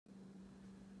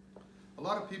A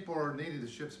lot of people are needing to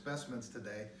ship specimens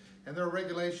today, and there are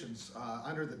regulations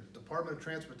under the Department of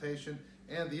Transportation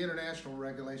and the international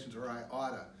regulations, or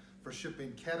IATA, for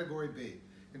shipping Category B.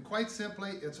 And quite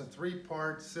simply, it's a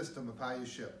three-part system of how you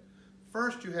ship.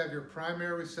 First, you have your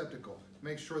primary receptacle.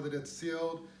 Make sure that it's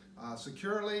sealed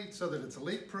securely so that it's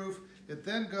leak-proof. It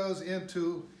then goes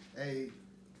into a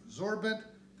absorbent.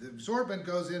 The absorbent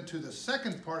goes into the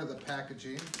second part of the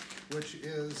packaging, which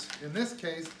is, in this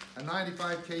case, a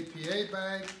 95 kPa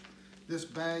bag. This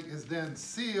bag is then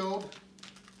sealed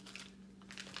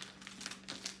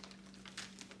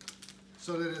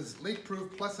so that it is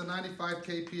leak-proof plus a 95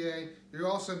 kPa. You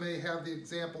also may have the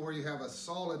example where you have a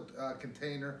solid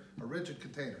container, a rigid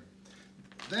container.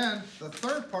 Then the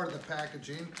third part of the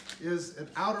packaging is an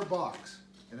outer box.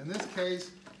 And in this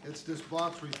case, it's this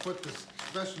box where you put the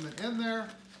specimen in there,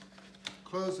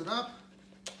 close it up.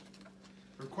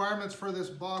 Requirements for this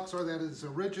box are that it's a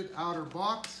rigid outer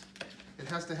box. It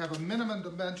has to have a minimum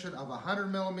dimension of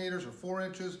 100 millimeters or 4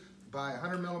 inches by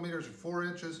 100 millimeters or 4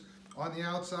 inches. On the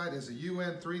outside is a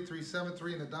UN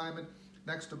 3373 in a diamond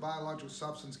next to biological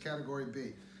substance Category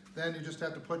B. Then you just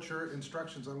have to put your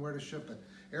instructions on where to ship it.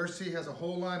 AirC has a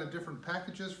whole line of different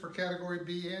packages for Category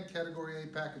B and Category A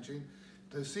packaging.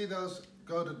 To see those,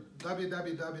 go to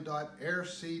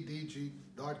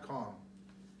www.aircdg.com.